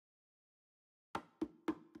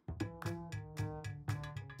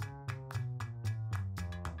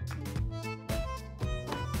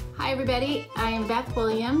Hi everybody, I am Beth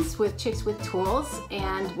Williams with Chics with Tools,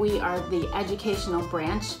 and we are the educational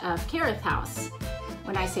branch of Careth House.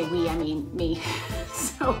 When I say we, I mean me.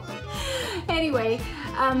 So anyway,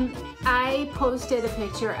 I posted a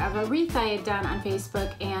picture of a wreath I had done on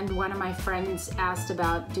Facebook, and one of my friends asked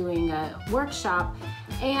about doing a workshop.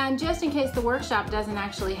 And just in case the workshop doesn't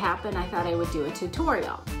actually happen, I thought I would do a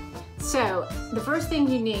tutorial. So the first thing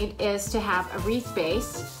you need is to have a wreath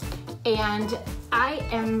base, and I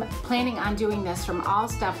am planning on doing this from all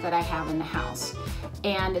stuff that I have in the house.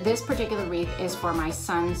 And this particular wreath is for my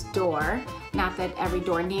son's door. Not that every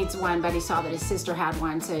door needs one, but he saw that his sister had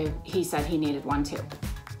one, so he said he needed one too.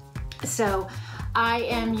 So I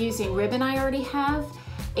am using ribbon I already have,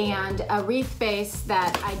 and a wreath base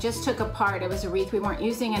that I just took apart. It was a wreath we weren't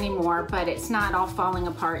using anymore, but it's not all falling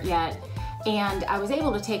apart yet. And I was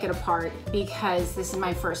able to take it apart because this is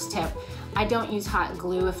my first tip. I don't use hot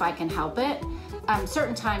glue if I can help it.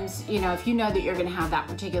 Certain times, you know, if you know that you're gonna have that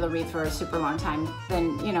particular wreath for a super long time,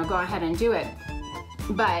 then, you know, go ahead and do it.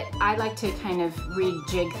 But I like to kind of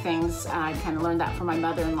rejig things. I kind of learned that from my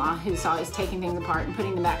mother-in-law, who's always taking things apart and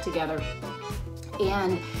putting them back together.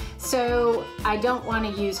 And so I don't want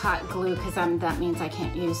to use hot glue because that means I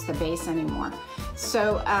can't use the base anymore.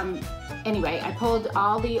 So anyway, I pulled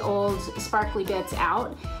all the old sparkly bits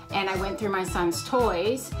out, and I went through my son's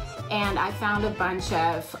toys, and I found a bunch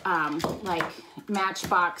of like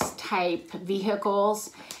Matchbox type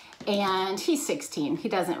vehicles, and he's 16. He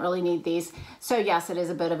doesn't really need these. So yes, it is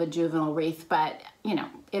a bit of a juvenile wreath, but you know,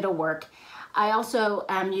 it'll work. I also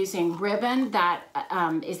am using ribbon that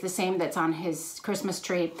is the same that's on his Christmas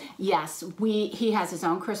tree. Yes, he has his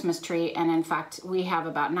own Christmas tree, and in fact, we have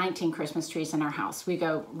about 19 Christmas trees in our house. We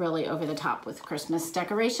go really over the top with Christmas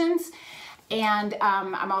decorations. And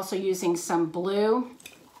I'm also using some blue,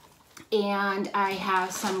 and I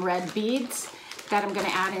have some red beads that I'm gonna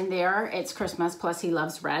add in there. It's Christmas, plus he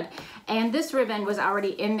loves red. And this ribbon was already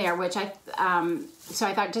in there, which so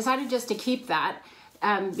I decided just to keep that.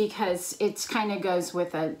 Because it kind of goes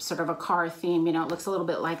with a sort of a car theme. You know, it looks a little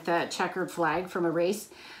bit like the checkered flag from a race.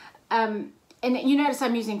 And you notice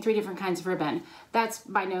I'm using 3 different kinds of ribbon. That's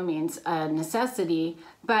by no means a necessity,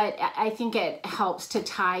 but I think it helps to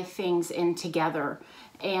tie things in together.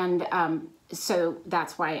 And so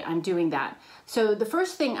that's why I'm doing that. So the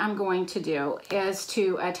first thing I'm going to do is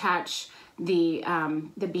to attach the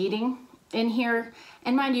beading in here.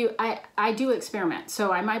 And mind you, I do experiment,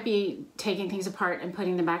 so I might be taking things apart and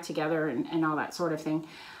putting them back together and all that sort of thing.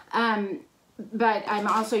 But I'm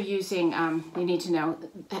also using, you need to know,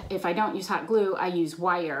 if I don't use hot glue, I use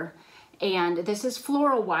wire. And this is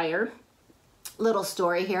floral wire. Little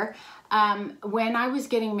story here. When I was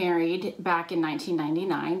getting married back in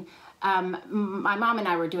 1999, my mom and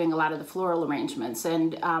I were doing a lot of the floral arrangements,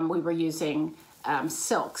 and we were using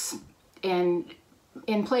silks. And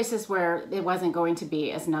in places where it wasn't going to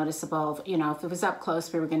be as noticeable, you know, if it was up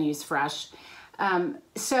close, we were going to use fresh. Anyway,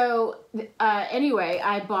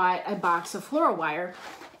 I bought a box of floral wire,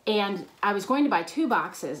 and I was going to buy 2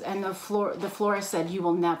 boxes, and the florist said, you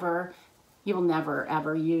will never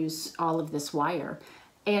ever use all of this wire.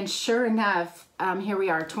 And sure enough, here we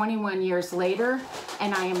are 21 years later,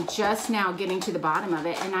 and I am just now getting to the bottom of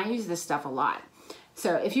it, and I use this stuff a lot.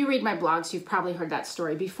 So if you read my blogs, you've probably heard that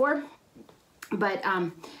story before. But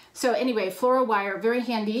so anyway, floral wire, very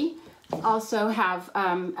handy. Also have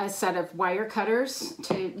a set of wire cutters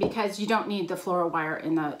because you don't need the floral wire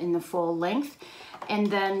in the full length. And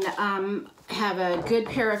then have a good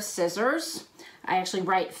pair of scissors. I actually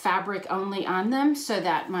write fabric only on them so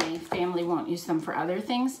that my family won't use them for other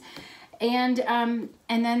things. And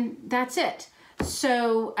then that's it.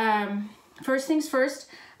 So first things first,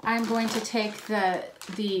 I'm going to take the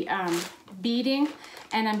beading,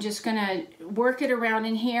 and I'm just gonna work it around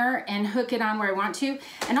in here and hook it on where I want to.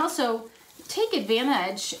 And also take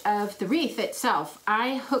advantage of the wreath itself.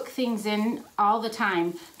 I hook things in all the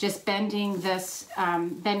time, just bending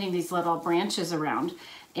these little branches around,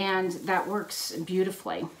 and that works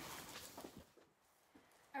beautifully.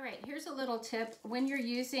 All right, here's a little tip. When you're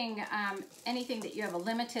using anything that you have a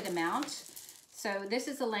limited amount, so this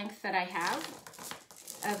is the length that I have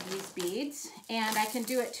of these beads, and I can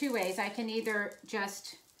do it 2 ways. I can either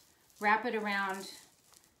just wrap it around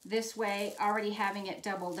this way, already having it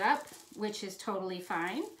doubled up, which is totally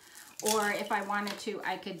fine, or if I wanted to,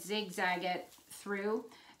 I could zigzag it through.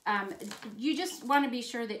 You just want to be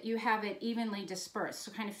sure that you have it evenly dispersed,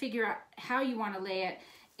 so kind of figure out how you want to lay it,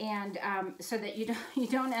 and so that you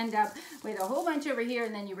don't end up with a whole bunch over here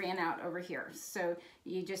and then you ran out over here. So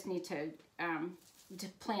you just need to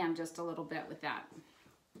plan just a little bit with that.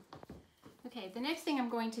 Okay, the next thing I'm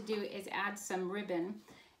going to do is add some ribbon,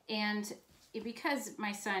 And because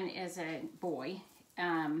my son is a boy,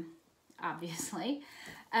 obviously,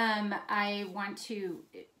 I want to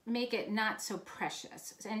make it not so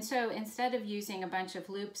precious. And so instead of using a bunch of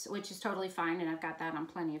loops, which is totally fine, and I've got that on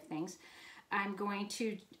plenty of things,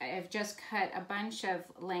 I've just cut a bunch of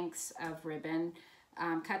lengths of ribbon,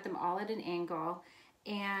 cut them all at an angle,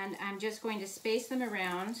 and I'm just going to space them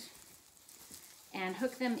around and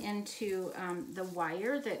hook them into the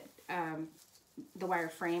wire that, the wire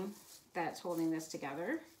frame that's holding this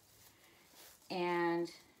together,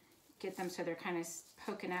 and get them so they're kind of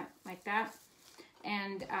poking up like that.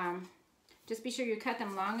 And just be sure you cut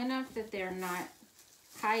them long enough that they're not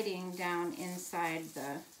hiding down inside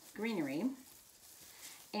the greenery.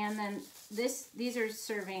 And then these are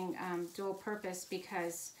serving dual purpose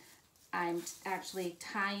because I'm actually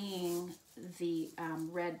tying the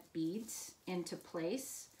red beads into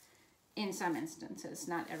place in some instances,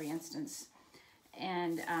 not every instance.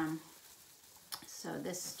 And so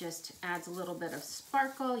this just adds a little bit of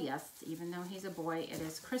sparkle. Yes, even though he's a boy, it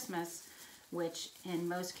is Christmas, which in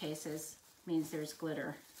most cases means there's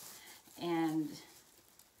glitter. And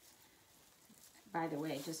by the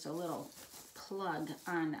way, just a little plug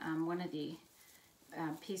on one of the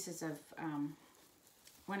pieces of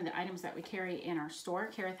one of the items that we carry in our store,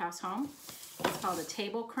 Carith House Home. It's called a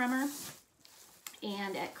table crummer.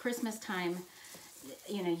 And at Christmas time,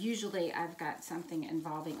 you know, usually I've got something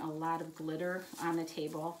involving a lot of glitter on the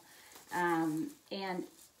table. And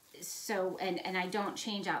so, and I don't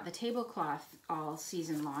change out the tablecloth all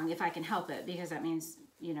season long if I can help it, because that means,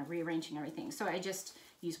 you know, rearranging everything. So I just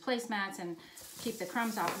use placemats and keep the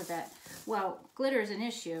crumbs off of it. Well, glitter is an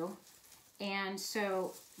issue. And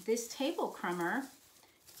so this table crummer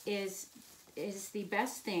is the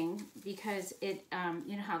best thing because it,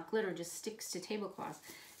 you know how glitter just sticks to tablecloth.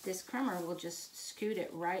 This crummer will just scoot it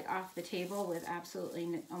right off the table with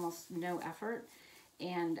absolutely almost no effort.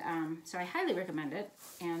 And so I highly recommend it.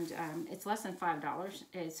 And it's less than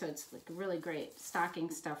 $5. So it's like a really great stocking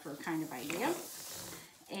stuffer kind of idea.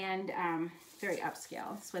 And very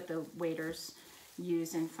upscale. It's what the waiters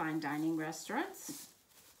use in fine dining restaurants.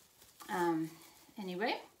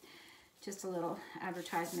 Anyway, just a little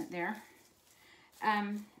advertisement there.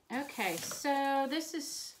 Okay, so this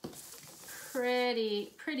is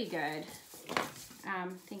pretty good. I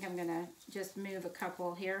think I'm gonna just move a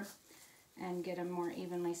couple here and get them more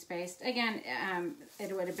evenly spaced. Again,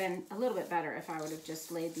 it would have been a little bit better if I would have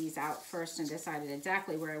just laid these out first and decided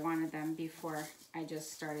exactly where I wanted them before I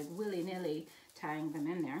just started willy-nilly tying them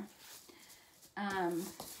in there.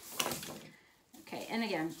 Okay, and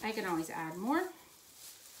again, I can always add more.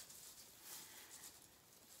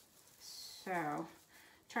 So,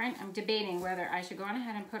 I'm debating whether I should go on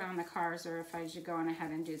ahead and put on the cars or if I should go on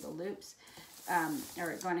ahead and do the loops,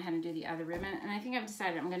 or go on ahead and do the other ribbon. And I think I've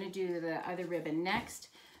decided I'm going to do the other ribbon next.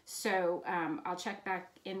 So I'll check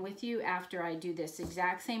back in with you after I do this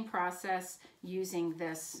exact same process using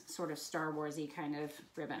this sort of Star Wars-y kind of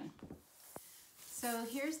ribbon. So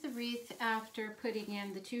here's the wreath after putting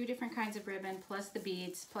in the 2 different kinds of ribbon plus the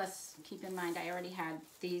beads, plus keep in mind I already had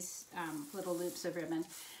these little loops of ribbon.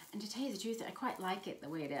 And to tell you the truth, I quite like it the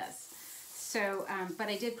way it is. So, but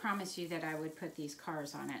I did promise you that I would put these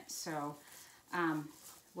cars on it. So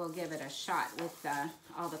we'll give it a shot with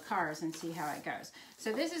all the cars and see how it goes.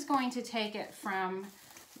 So this is going to take it from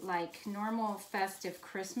like normal festive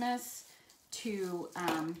Christmas to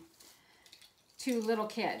little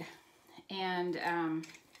kid. And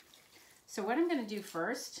so what I'm going to do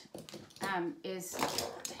first is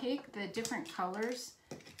take the different colors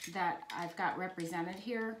that I've got represented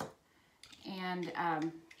here, and I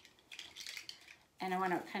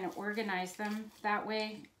want to kind of organize them that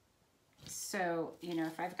way. So, you know,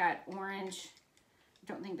 if I've got orange, I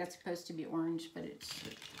don't think that's supposed to be orange, but it's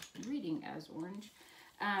reading as orange.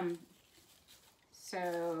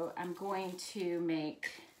 So I'm going to make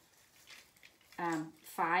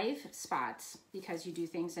 5 spots because you do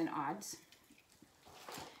things in odds.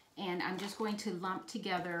 And I'm just going to lump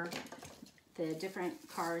together the different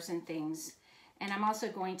cars and things. And I'm also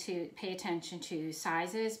going to pay attention to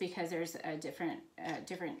sizes because there's a different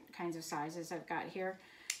kinds of sizes I've got here.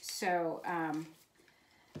 So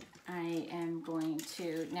I am going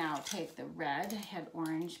to now take the red. I had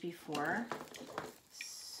orange before.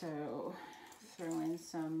 So throw in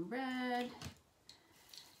some red.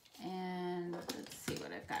 And let's see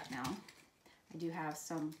what I've got now. I do have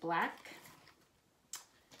some black.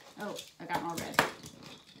 Oh, I got more red.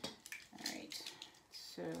 All right,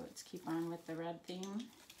 so let's keep on with the red theme,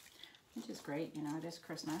 which is great. You know, it is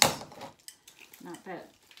Christmas. Not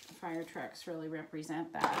that fire trucks really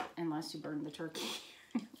represent that unless you burn the turkey,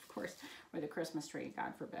 of course, or the Christmas tree,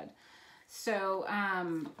 God forbid. So,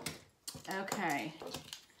 okay.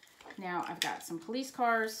 Now I've got some police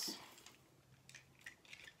cars.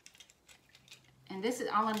 And this is,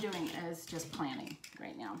 all I'm doing is just planning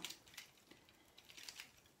right now.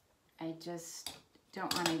 I just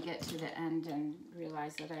don't want to get to the end and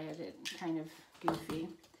realize that I had it kind of goofy.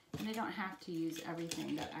 And I don't have to use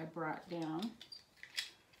everything that I brought down.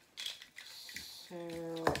 So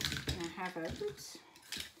I have a, oops,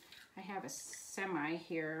 I have a semi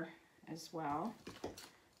here as well.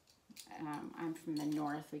 I'm from the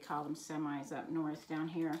north. We call them semis up north. Down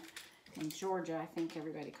here in Georgia, I think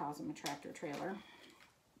everybody calls them a tractor trailer.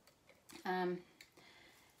 And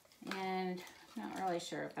I'm not really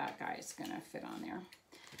sure if that guy is going to fit on there.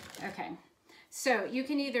 Okay, so you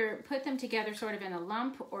can either put them together sort of in a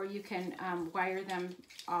lump, or you can wire them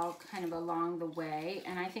all kind of along the way.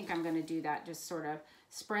 And I think I'm going to do that, just sort of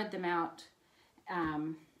spread them out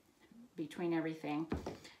between everything.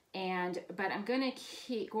 But I'm going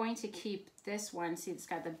to keep this one. See, it's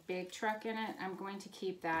got the big truck in it. I'm going to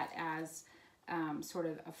keep that as sort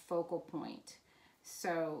of a focal point.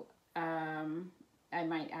 So I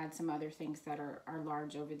might add some other things that are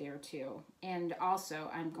large over there too. And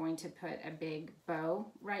also I'm going to put a big bow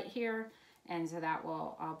right here, and so that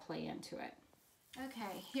will all play into it.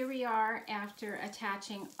 Okay, here we are after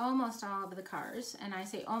attaching almost all of the cars. And I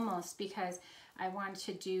say almost because I want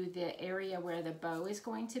to do the area where the bow is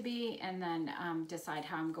going to be, and then decide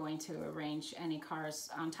how I'm going to arrange any cars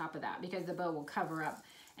on top of that, because the bow will cover up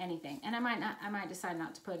anything. And I might decide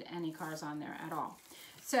not to put any cars on there at all.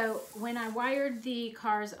 So when I wired the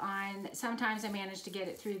cars on, sometimes I managed to get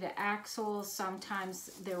it through the axles.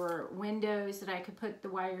 Sometimes there were windows that I could put the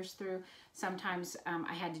wires through. Sometimes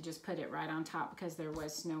I had to just put it right on top because there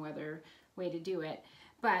was no other way to do it.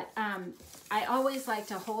 But I always like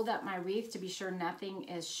to hold up my wreath to be sure nothing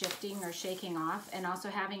is shifting or shaking off, and also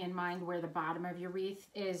having in mind where the bottom of your wreath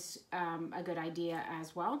is a good idea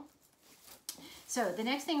as well. So the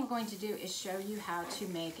next thing I'm going to do is show you how to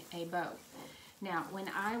make a bow. Now, when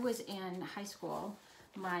I was in high school,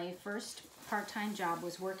 my first part-time job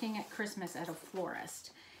was working at Christmas at a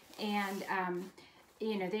florist. And,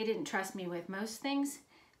 you know, they didn't trust me with most things,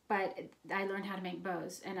 but I learned how to make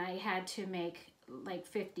bows. And I had to make like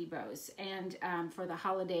 50 bows, and for the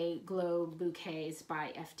Holiday Glow Bouquets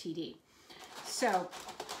by FTD. So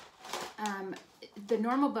the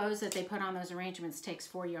normal bows that they put on those arrangements takes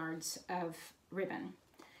 4 yards of ribbon.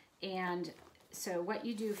 And so what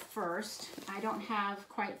you do first, I don't have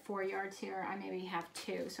quite 4 yards here. I maybe have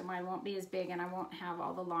 2, so mine won't be as big, and I won't have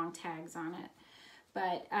all the long tags on it.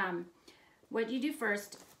 But what you do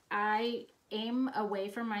first, I aim away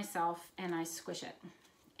from myself and I squish it.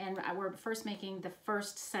 And we're first making the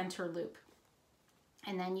first center loop.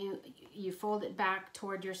 And then you fold it back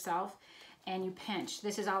toward yourself and you pinch.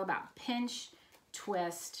 This is all about pinch,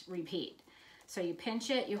 twist, repeat. So you pinch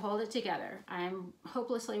it, you hold it together. I'm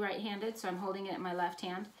hopelessly right-handed, so I'm holding it in my left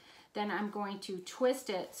hand. Then I'm going to twist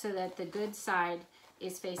it so that the good side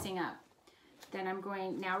is facing up. Then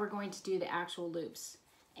now we're going to do the actual loops.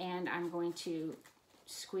 And I'm going to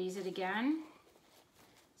squeeze it again.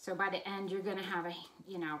 So by the end, you're gonna have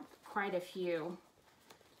quite a few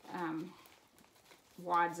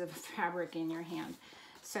wads of fabric in your hand.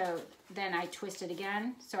 So then I twist it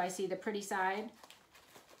again. So I see the pretty side.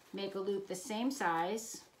 Make a loop the same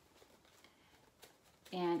size,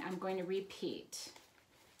 and I'm going to repeat.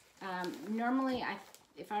 Normally,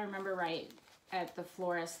 if I remember right, at the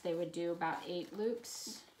florist, they would do about 8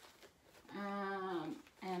 loops,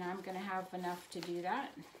 and I'm going to have enough to do that.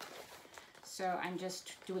 So I'm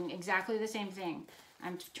just doing exactly the same thing.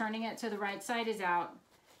 I'm turning it so the right side is out,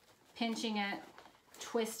 pinching it,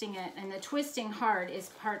 twisting it, and the twisting hard is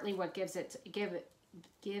partly what gives it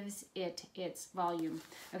its volume.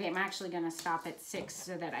 Okay, I'm actually going to stop at 6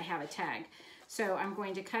 so that I have a tag. So I'm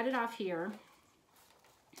going to cut it off here,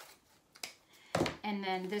 and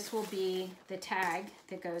then this will be the tag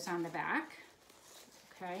that goes on the back.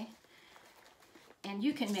 Okay, and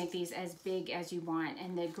you can make these as big as you want.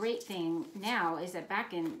 And the great thing now is that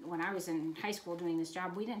when I was in high school doing this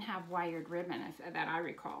job, we didn't have wired ribbon, that I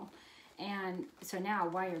recall. And so now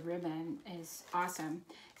wired ribbon is awesome,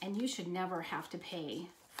 and you should never have to pay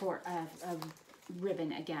for a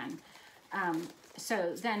ribbon again.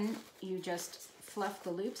 So then you just fluff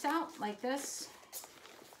the loops out like this,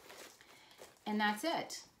 and that's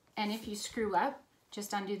it. And if you screw up,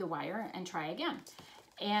 just undo the wire and try again.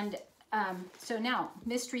 And so now,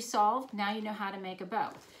 mystery solved. Now you know how to make a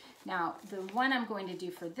bow. Now, the one I'm going to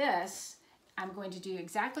do for this, I'm going to do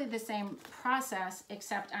exactly the same process,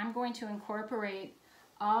 except I'm going to incorporate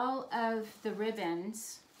all of the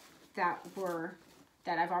ribbons that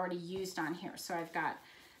I've already used on here. So I've got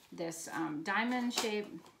this diamond shape,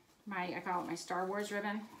 I call it my Star Wars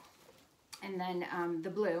ribbon, and then the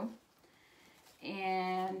blue.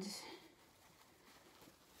 And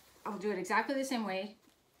I'll do it exactly the same way,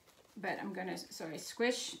 but I'm gonna, so I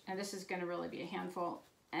squish, and this is gonna really be a handful.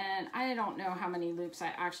 And I don't know how many loops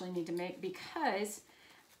I actually need to make, because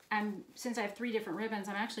since I have 3 different ribbons,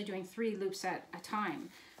 I'm actually doing 3 loops at a time.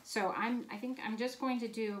 So I think I'm just going to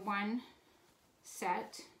do 1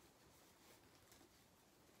 set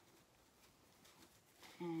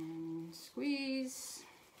and squeeze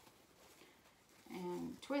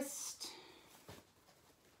and twist.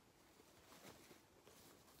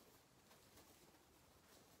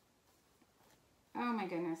 Oh my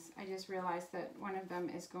goodness, I just realized that one of them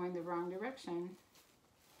is going the wrong direction.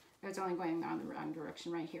 It's only going on the wrong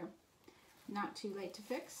direction right here. Not too late to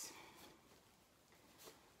fix.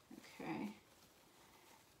 Okay.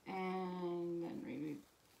 And then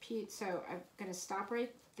repeat. So I'm going to stop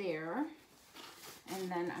right there.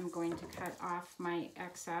 And then I'm going to cut off my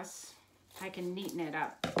excess. I can neaten it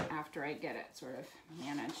up after I get it sort of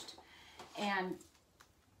managed. And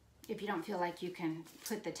if you don't feel like you can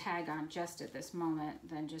put the tag on just at this moment,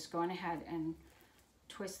 then just go on ahead and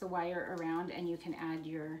twist the wire around, and you can add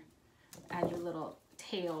your little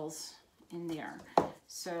tails in there.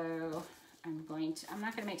 So I'm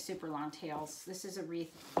not going to make super long tails. This is a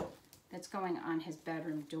wreath that's going on his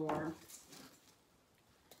bedroom door.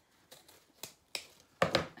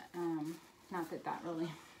 Not that that really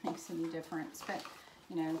makes any difference, but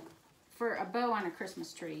you know, for a bow on a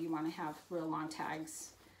Christmas tree, you want to have real long tags.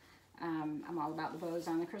 I'm all about the bows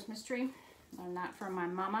on the Christmas tree. Learned that from my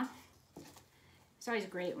mama. It's always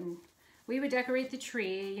great when we would decorate the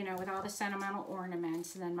tree, you know, with all the sentimental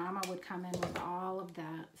ornaments, and then Mama would come in with all of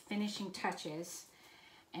the finishing touches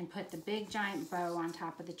and put the big giant bow on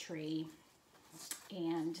top of the tree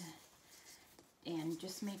and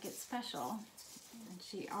just make it special. And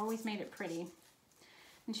she always made it pretty.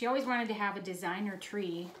 And she always wanted to have a designer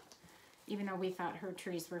tree, even though we thought her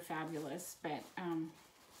trees were fabulous. But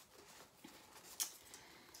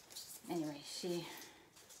anyway,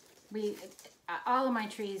 all of my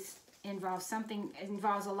trees involves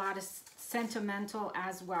a lot of sentimental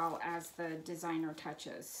as well as the designer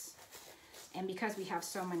touches. And because we have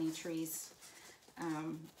so many trees,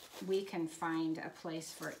 we can find a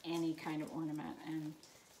place for any kind of ornament. And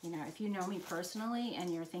you know, if you know me personally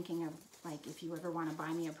and you're thinking of, like, if you ever want to buy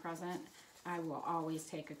me a present, I will always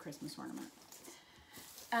take a Christmas ornament.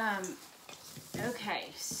 Okay,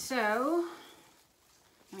 so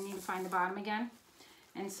we need to find the bottom again.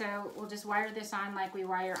 And so we'll just wire this on like we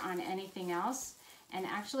wire on anything else. And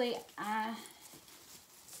actually, it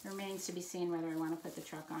remains to be seen whether I want to put the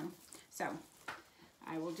truck on. So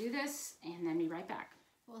I will do this and then be right back.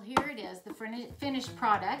 Well, here it is, the finished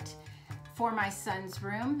product for my son's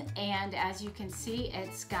room. And as you can see,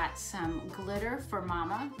 it's got some glitter for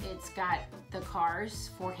Mama. It's got the cars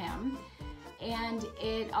for him. And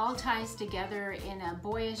it all ties together in a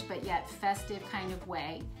boyish but yet festive kind of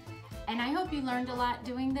way. And I hope you learned a lot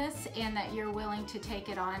doing this and that you're willing to take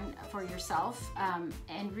it on for yourself.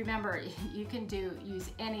 And remember, you can use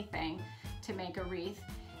anything to make a wreath.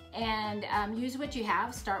 And use what you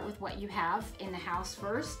have. Start with what you have in the house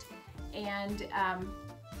first, and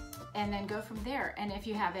then go from there. And if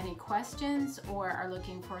you have any questions or are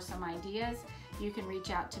looking for some ideas, you can reach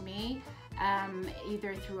out to me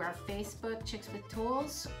either through our Facebook, Chics with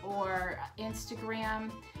Tools, or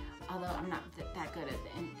Instagram. Although I'm not that good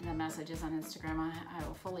at the messages on Instagram, I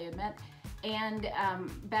will fully admit. And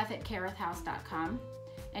Beth at carethhouse.com.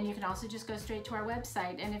 And you can also just go straight to our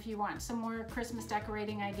website. And if you want some more Christmas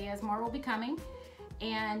decorating ideas, more will be coming.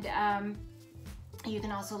 And you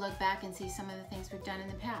can also look back and see some of the things we've done in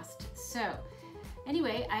the past. So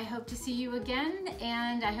anyway, I hope to see you again,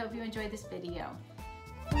 and I hope you enjoyed this video.